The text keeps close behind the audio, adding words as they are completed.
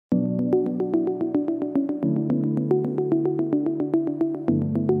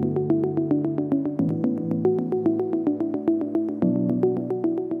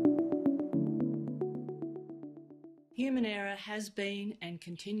been and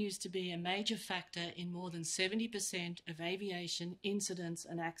continues to be a major factor in more than 70% of aviation incidents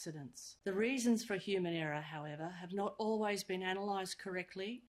and accidents. The reasons for human error, however, have not always been analysed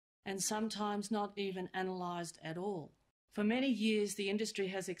correctly and sometimes not even analysed at all. For many years, the industry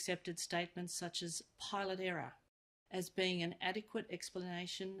has accepted statements such as pilot error as being an adequate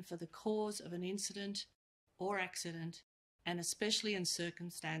explanation for the cause of an incident or accident, and especially in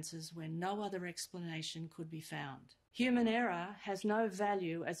circumstances where no other explanation could be found. Human error has no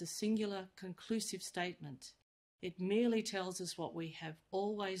value as a singular conclusive statement. It merely tells us what we have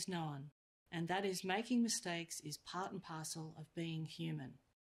always known, and that is making mistakes is part and parcel of being human.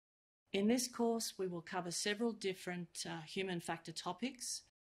 In this course, we will cover several different human factor topics,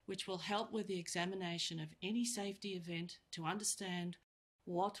 which will help with the examination of any safety event to understand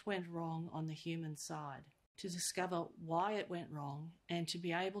what went wrong on the human side, to discover why it went wrong, and to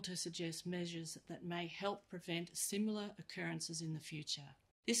be able to suggest measures that may help prevent similar occurrences in the future.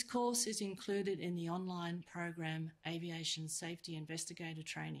 This course is included in the online program Aviation Safety Investigator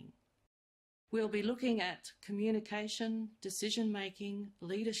Training. We'll be looking at communication, decision-making,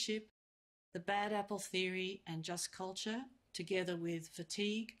 leadership, the bad apple theory and just culture, together with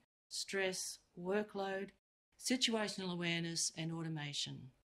fatigue, stress, workload, situational awareness and automation.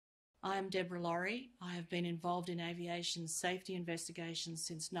 I am Deborah Lawrie. I have been involved in aviation safety investigations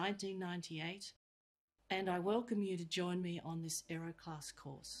since 1998, and I welcome you to join me on this Aeroclass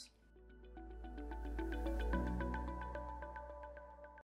course.